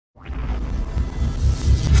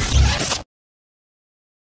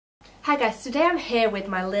Hi guys, today I'm here with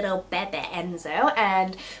my little bebe Enzo,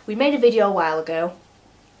 and we made a video a while ago.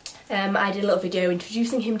 I did a little video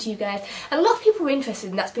introducing him to you guys, and a lot of people were interested,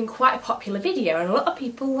 and that's been quite a popular video, and a lot of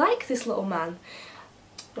people like this little man.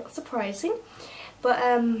 Not surprising. But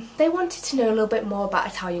they wanted to know a little bit more about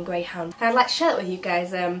Italian Greyhound, and I'd like to share it with you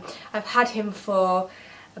guys. I've had him for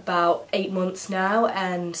about 8 months now,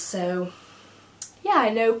 and so yeah, I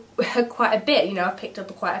know quite a bit. You know, I've picked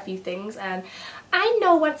up quite a few things, and I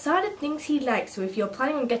know what sort of things he likes. So if you're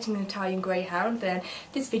planning on getting an Italian Greyhound, then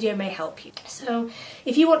this video may help you. So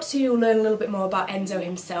if you want to learn a little bit more about Enzo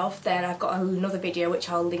himself, then I've got another video which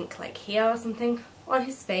I'll link like here or something on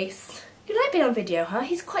his face. You like being on video, huh?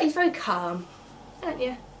 He's very calm, aren't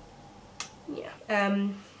you? Yeah.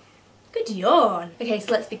 Good yawn. Okay,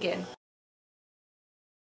 so let's begin.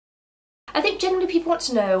 I think generally people want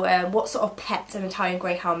to know what sort of pets an Italian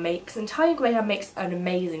Greyhound makes. An Italian Greyhound makes an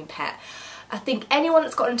amazing pet. I think anyone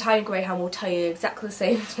that's got an Italian Greyhound will tell you exactly the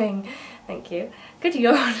same thing. Thank you. Good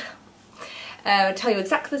yawn. I'll tell you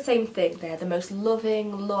exactly the same thing. They're the most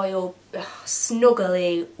loving, loyal,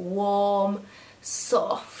 snuggly, warm,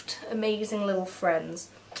 soft, amazing little friends.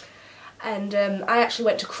 And I actually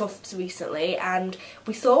went to Crufts recently, and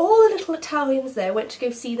we saw all the little Italians there. Went to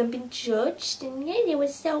go see them being judged, and yeah, they were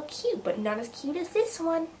so cute, but not as cute as this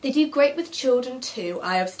one. They do great with children too.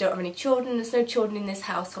 I obviously don't have any children, there's no children in this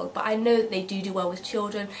household, but I know that they do well with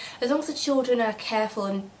children, as long as the children are careful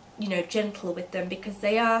and, you know, gentle with them, because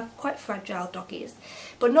they are quite fragile doggies,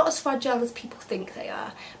 but not as fragile as people think they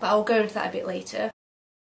are, but I'll go into that a bit later.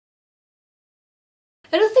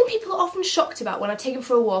 Another thing people are often shocked about when I take him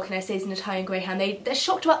for a walk and I say he's an Italian Greyhound, they're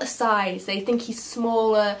shocked about the size. They think he's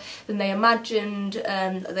smaller than they imagined.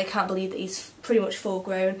 They can't believe that he's pretty much full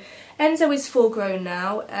grown. Enzo is full grown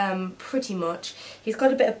now, pretty much. He's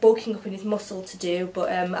got a bit of bulking up in his muscle to do, but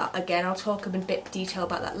again, I'll talk in a bit of detail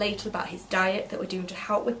about that later, about his diet that we're doing to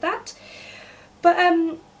help with that. But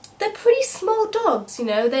they're pretty small dogs, you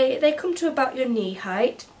know. They come to about your knee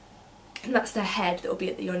height. And that's their head that will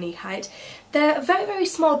be at your knee height. They're a very, very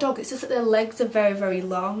small dog. It's just that their legs are very, very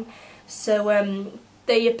long. So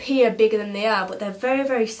they appear bigger than they are, but they're very,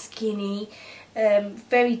 very skinny,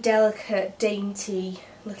 very delicate, dainty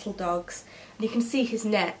little dogs. And you can see his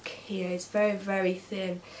neck here is very, very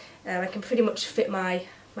thin. I can pretty much fit my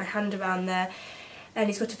hand around there. And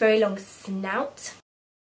he's got a very long snout.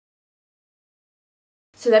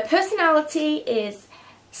 So their personality is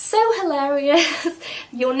so hilarious.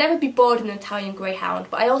 You'll never be bored in an Italian Greyhound,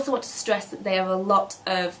 but I also want to stress that they have a lot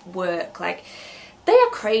of work. Like, they are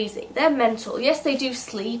crazy, they're mental. Yes, they do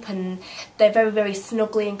sleep, and they're very, very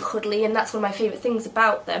snuggly and cuddly, and that's one of my favourite things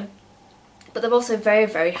about them. But they're also very,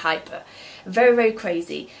 very hyper, very, very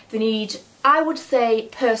crazy. They need, I would say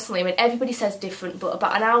personally, I mean everybody says different, but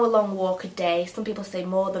about an hour-long walk a day. Some people say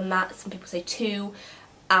more than that, some people say 2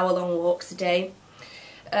 hour-long walks a day.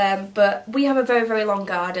 But we have a very, very long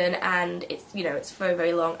garden, and it's, you know, it's very,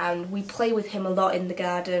 very long, and we play with him a lot in the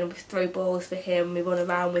garden. We throw balls for him, we run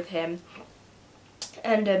around with him,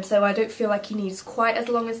 and so I don't feel like he needs quite as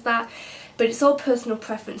long as that, but it's all personal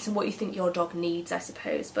preference and what you think your dog needs, I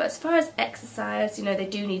suppose. But as far as exercise, you know, they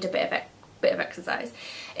do need a bit of exercise.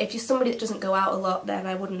 If you're somebody that doesn't go out a lot, then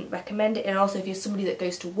I wouldn't recommend it. And also if you're somebody that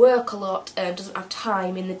goes to work a lot and doesn't have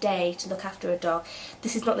time in the day to look after a dog,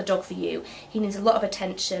 this is not the dog for you. He needs a lot of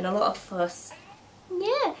attention, a lot of fuss.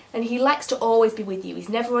 Yeah, and he likes to always be with you. He's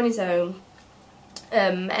never on his own.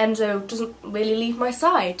 Enzo doesn't really leave my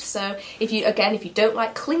side. So if you don't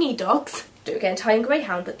like clingy dogs, don't get an Italian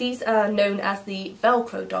Greyhound. But these are known as the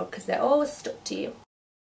Velcro dog because they're always stuck to you.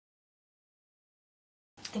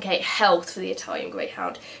 Okay, health for the Italian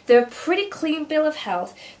Greyhound. They're a pretty clean bill of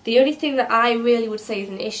health. The only thing that I really would say is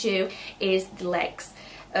an issue is the legs.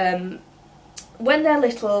 When they're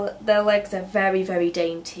little, their legs are very, very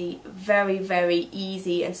dainty, very, very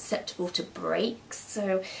easy and susceptible to breaks.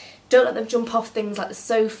 So don't let them jump off things like the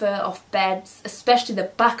sofa, off beds, especially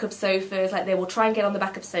the back of sofas. Like, they will try and get on the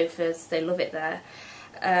back of sofas. They love it there.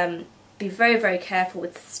 Be very, very careful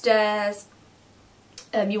with stairs.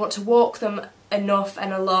 You want to walk them enough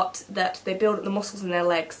and a lot that they build up the muscles in their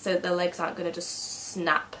legs so that their legs aren't going to just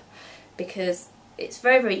snap, because it's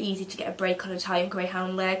very, very easy to get a break on an Italian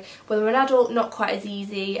Greyhound leg. When they're an adult, not quite as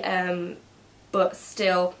easy, but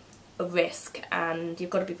still a risk, and you've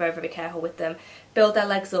got to be very, very careful with them. Build their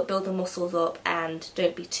legs up, build the muscles up, and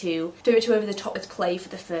don't be too over the top with play for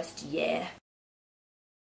the first year.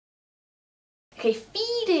 Okay,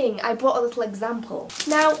 feeding. I brought a little example.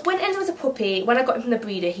 Now, when Enzo was a puppy, when I got him from the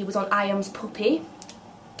breeder, he was on Iam's puppy.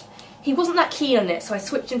 He wasn't that keen on it, so I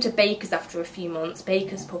switched him to Baker's after a few months,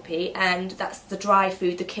 Baker's puppy, and that's the dry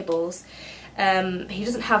food, the kibbles. He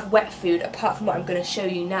doesn't have wet food apart from what I'm going to show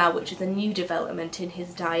you now, which is a new development in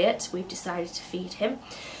his diet. We've decided to feed him.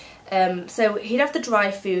 So he'd have the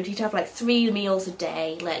dry food. He'd have like 3 meals a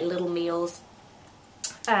day, like little meals,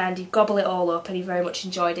 and he'd gobble it all up, and he very much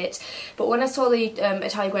enjoyed it. But when I saw the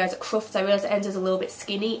Italian Greyhounds at Crufts, I realised that Enzo's a little bit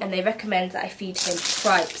skinny, and they recommend that I feed him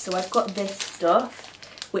tripe. So I've got this stuff,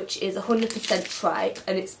 which is 100% tripe,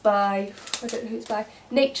 and it's by, I don't know who it's by,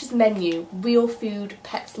 Nature's Menu, Real Food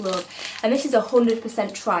Pets Love. And this is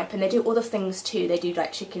 100% tripe, and they do other things too. They do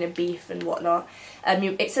like chicken and beef and whatnot.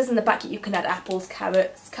 It says in the back that you can add apples,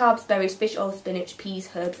 carrots, carbs, berries, fish oil, spinach,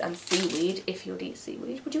 peas, herbs and seaweed, if you would eat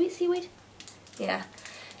seaweed. Would you eat seaweed? Yeah.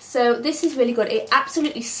 So this is really good. It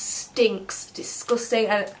absolutely stinks, disgusting,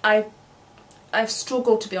 and I've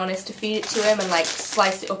struggled, to be honest, to feed it to him and like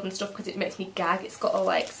slice it up and stuff because it makes me gag. It's got all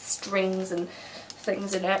like strings and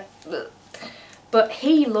things in it. But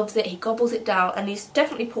he loves it, he gobbles it down, and he's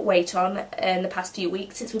definitely put weight on in the past few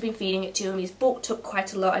weeks since we've been feeding it to him. He's bulked up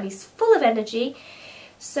quite a lot and he's full of energy.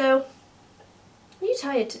 So, are you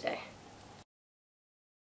tired today?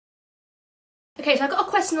 Okay, so I got a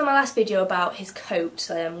question on my last video about his coat,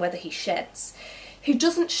 whether he sheds. He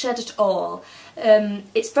doesn't shed at all.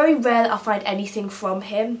 It's very rare that I'll find anything from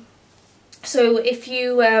him. So if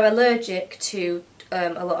you are allergic to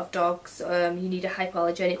a lot of dogs, you need a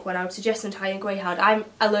hypoallergenic one, I would suggest an Italian Greyhound. I'm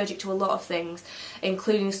allergic to a lot of things,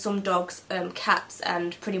 including some dogs, cats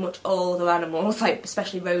and pretty much all other animals, like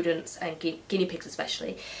especially rodents and guinea pigs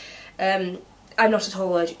especially. I'm not at all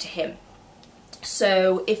allergic to him.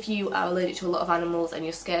 So if you are allergic to a lot of animals and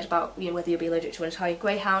you're scared about whether you'll be allergic to an Italian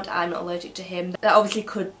Greyhound, I'm not allergic to him. That obviously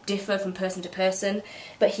could differ from person to person,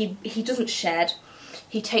 but he doesn't shed.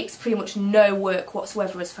 He takes pretty much no work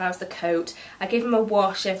whatsoever as far as the coat. I give him a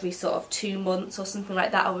wash every sort of 2 months or something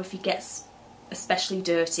like that, or if he gets especially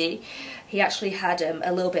dirty. He actually had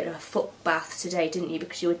a little bit of a foot bath today, didn't you?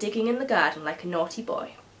 Because you were digging in the garden like a naughty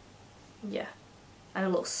boy. Yeah. And a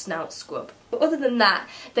little snout scrub. But other than that,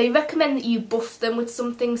 they recommend that you buff them with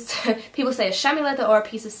something. So people say a chamois leather or a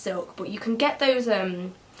piece of silk, but you can get those, they're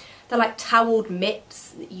like toweled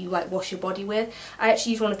mitts that you like wash your body with. I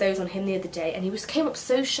actually used one of those on him the other day, and he came up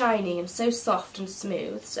so shiny and so soft and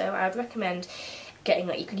smooth. So I'd recommend getting,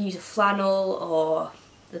 like, you could use a flannel or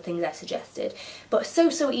the things I suggested. But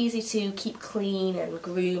so easy to keep clean and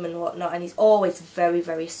groom and whatnot, and he's always very,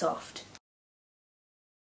 very soft.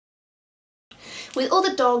 With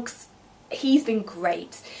other dogs, he's been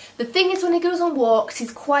great. The thing is, when he goes on walks,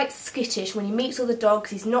 he's quite skittish. When he meets other dogs,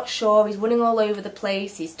 he's not sure, he's running all over the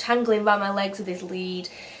place, he's tangling around my legs with his lead,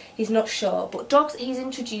 he's not sure. But dogs that he's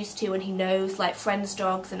introduced to and he knows, like friends'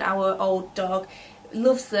 dogs and our old dog,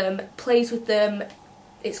 loves them, plays with them.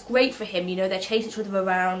 It's great for him, they chase each other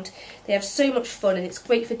around, they have so much fun, and it's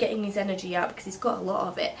great for getting his energy out because he's got a lot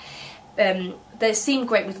of it. They seem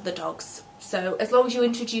great with other dogs. So as long as you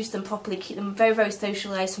introduce them properly, keep them very, very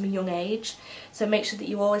socialised from a young age. So make sure that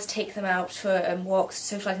you always take them out for walks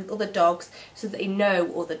to socialise with other dogs so that they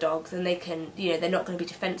know other dogs, and they can, they're not going to be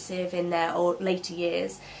defensive in their later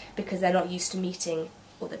years because they're not used to meeting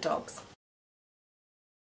other dogs.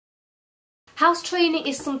 House training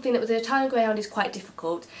is something that with an Italian Greyhound is quite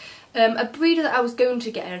difficult. A breeder that I was going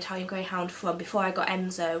to get an Italian Greyhound from before I got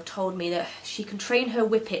Enzo told me that she can train her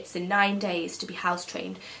whippets in 9 days to be house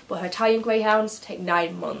trained, but her Italian Greyhounds take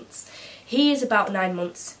 9 months. He is about 9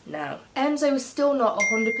 months now. Enzo is still not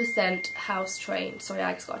 100% house trained. Sorry,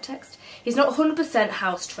 I just got a text. He's not 100%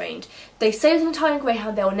 house trained. They say with an Italian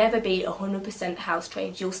Greyhound they will never be 100% house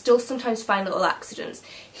trained. You'll still sometimes find little accidents.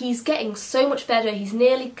 He's getting so much better. He's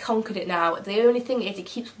nearly conquered it now. The only thing is he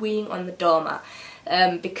keeps weeing on the doormat.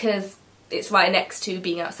 Because it's right next to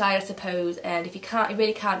being outside, I suppose, and if he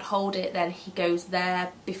really can't hold it, then he goes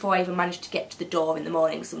there before I even manage to get to the door in the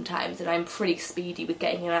morning sometimes, and I'm pretty speedy with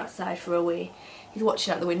getting him outside for a wee. He's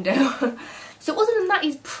watching out the window. So other than that,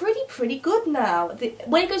 he's pretty good now.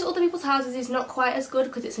 When he goes to other people's houses, he's not quite as good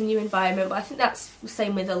because it's a new environment, but I think that's the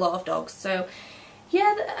same with a lot of dogs. So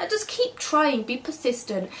yeah, just keep trying, be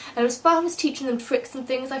persistent, and as far as teaching them tricks and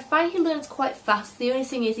things, I find he learns quite fast. The only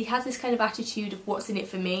thing is he has this kind of attitude of what's in it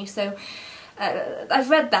for me, so I've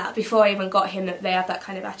read that before I even got him, that they have that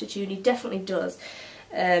kind of attitude, and he definitely does.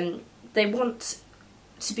 They want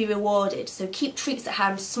to be rewarded, so keep treats at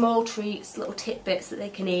hand, small treats, little tidbits that they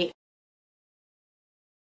can eat.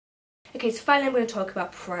 Okay, so finally I'm going to talk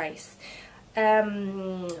about price.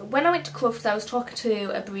 When I went to Crufts, I was talking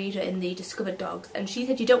to a breeder in the Discovered Dogs, and she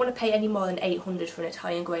said you don't want to pay any more than $800 for an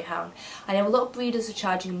Italian Greyhound. I know a lot of breeders are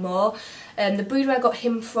charging more. The breeder I got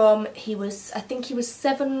him from, I think he was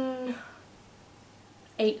 $785.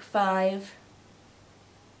 I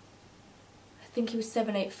I think he was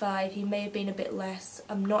 785, he may have been a bit less,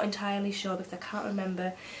 I'm not entirely sure because I can't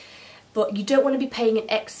remember. But you don't want to be paying an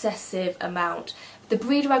excessive amount. The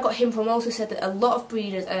breeder I got him from also said that a lot of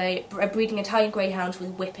breeders are breeding Italian Greyhounds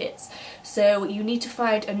with whippets. So you need to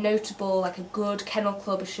find a notable, like a good Kennel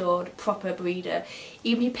Club assured, proper breeder.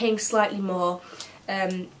 Even if you're paying slightly more,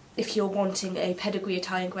 if you're wanting a pedigree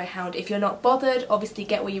Italian Greyhound. If you're not bothered, obviously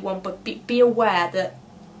get what you want, but be aware that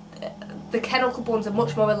the Kennel Club ones are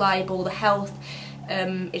much more reliable, the health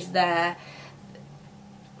is there.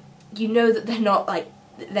 You know that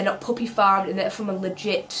they're not puppy farmed and they're from a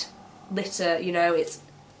legit litter, you know, it's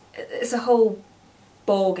a whole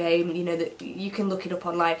ball game, you know, that you can look it up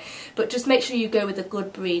online. But just make sure you go with a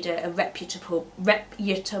good breeder, a reputable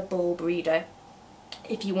breeder,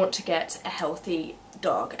 if you want to get a healthy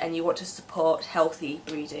dog and you want to support healthy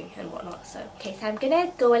breeding and whatnot. So okay, so I'm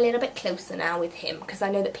gonna go a little bit closer now with him because I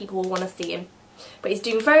know that people will want to see him. But he's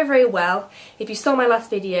doing very, very well. If you saw my last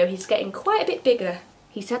video, he's getting quite a bit bigger.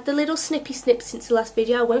 He's had the little snippy snip since the last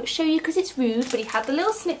video. I won't show you because it's rude, but he had the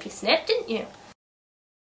little snippy snip, didn't you?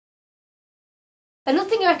 Another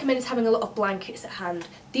thing I recommend is having a lot of blankets at hand.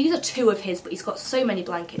 These are 2 of his, but he's got so many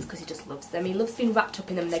blankets because he just loves them. He loves being wrapped up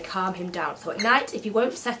in them and they calm him down. So at night, if he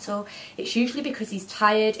won't settle, it's usually because he's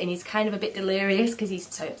tired and he's kind of a bit delirious because he's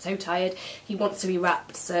so tired. He wants to be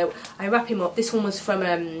wrapped, so I wrap him up. This one was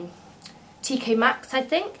from TK Maxx, I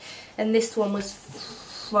think, and this one was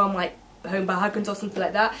from like Home Bargains or something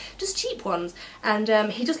like that, just cheap ones, and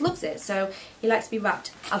he just loves it, so he likes to be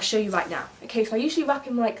wrapped. I'll show you right now. Okay, so I usually wrap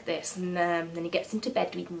him like this, and then he gets into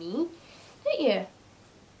bed with me, don't you?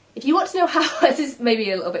 If you want to know how, this is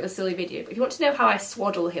maybe a little bit of a silly video, but if you want to know how I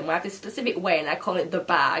swaddle him, I have this specific way and I call it the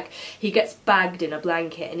bag. He gets bagged in a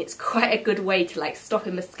blanket and it's quite a good way to like stop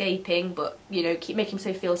him escaping, but you know, keep making him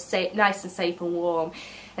so feel safe, nice and safe and warm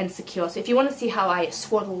and secure. So if you want to see how I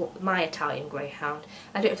swaddle my Italian Greyhound,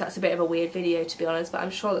 I don't know if that's a bit of a weird video to be honest, but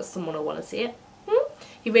I'm sure that someone will want to see it.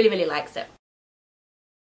 He really, really likes it.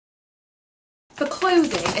 For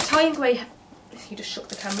clothing, Italian Greyhound, you just shook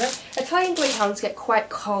the camera. Italian Greyhounds get quite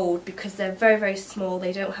cold because they're very, very small,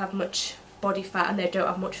 they don't have much body fat and they don't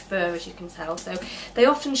have much fur, as you can tell, so they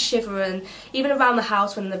often shiver, and even around the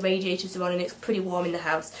house when the radiators are on and it's pretty warm in the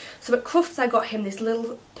house. So at Crufts I got him this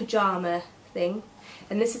little pyjama thing,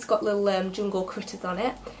 and this has got little jungle critters on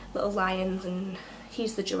it, little lions, and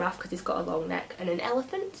he's the giraffe because he's got a long neck, and an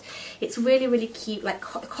elephant. It's really, really cute, like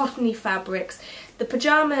cottony fabrics. The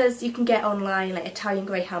pyjamas you can get online, like Italian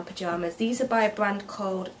Greyhound pyjamas. These are by a brand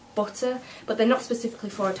called Butter, but they're not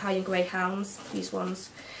specifically for Italian Greyhounds, these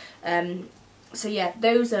ones. So yeah,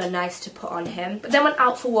 those are nice to put on him. But then when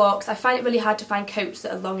out for walks, I find it really hard to find coats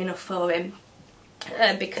that are long enough for him,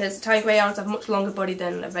 because Italian Greyhounds have a much longer body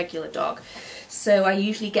than a regular dog. So I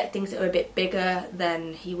usually get things that are a bit bigger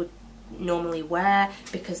than he would normally wear,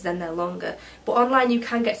 because then they're longer. But online you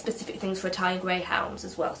can get specific things for Italian Greyhounds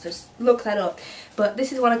as well, so just look that up. But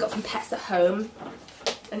this is one I got from Pets at Home,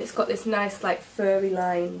 and it's got this nice like furry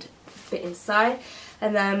lined bit inside,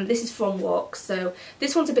 and then this is from Walks, so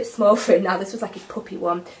this one's a bit small for him now. This was like his puppy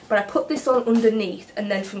one, but I put this on underneath,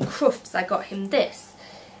 and then from Crufts I got him this,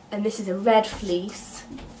 and this is a red fleece.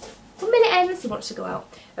 1 minute ends, he wants to go out.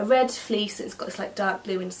 A red fleece, it's got this like dark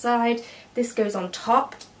blue inside. This goes on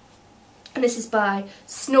top. And this is by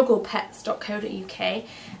snugglepets.co.uk,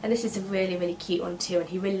 and this is a really, really cute one too, and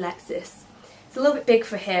he really likes this. It's a little bit big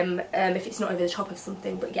for him if it's not over the top of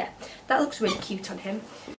something, but yeah, that looks really cute on him.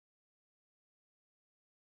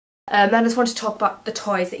 I just want to talk about the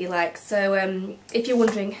toys that he likes. So if you're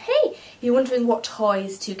wondering, what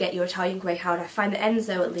toys to get your Italian Greyhound, I find that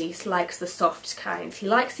Enzo at least likes the soft kinds. He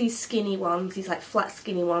likes these skinny ones, these like flat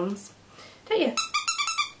skinny ones, don't you?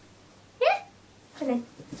 Yeah? I know.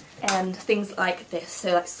 And things like this,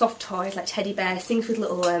 so like soft toys like teddy bears, things with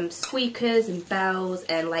little squeakers and bells,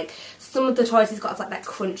 and like some of the toys he's got have like that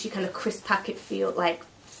crunchy kind of crisp packet feel, like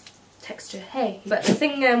texture. Hey, but the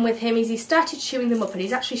thing with him is he started chewing them up, and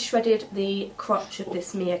he's actually shredded the crotch of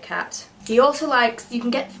this meerkat. He also likes, you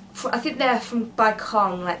can get, I think they're by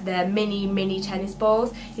Kong, like they're mini tennis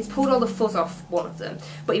balls. He's pulled all the fuzz off one of them,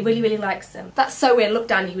 but he really, really likes them. That's so weird. Look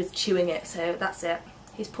down, he was chewing it, so that's it.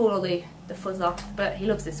 He's pulled all the fuzz off, but he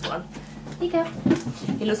loves this one. There you go.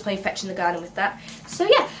 He loves playing fetch in the garden with that. So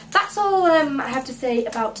yeah, that's all I have to say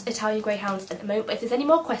about Italian Greyhounds at the moment. But if there's any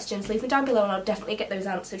more questions, leave them down below and I'll definitely get those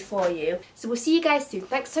answered for you. So we'll see you guys soon.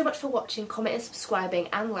 Thanks so much for watching, commenting, subscribing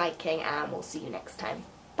and liking, and we'll see you next time.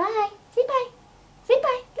 Bye. Say bye. Say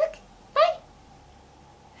bye. Look.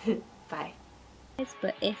 Bye. Bye.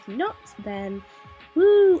 But if not, then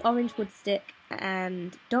woo, orange wood stick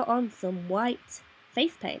and dot on some white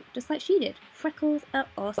face paint, just like she did. Freckles are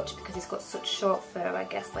awesome. Because he's got such short fur, I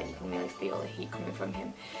guess, like you can really feel the heat coming from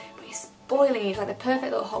him. But he's boiling, he's like the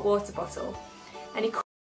perfect little hot water bottle. And he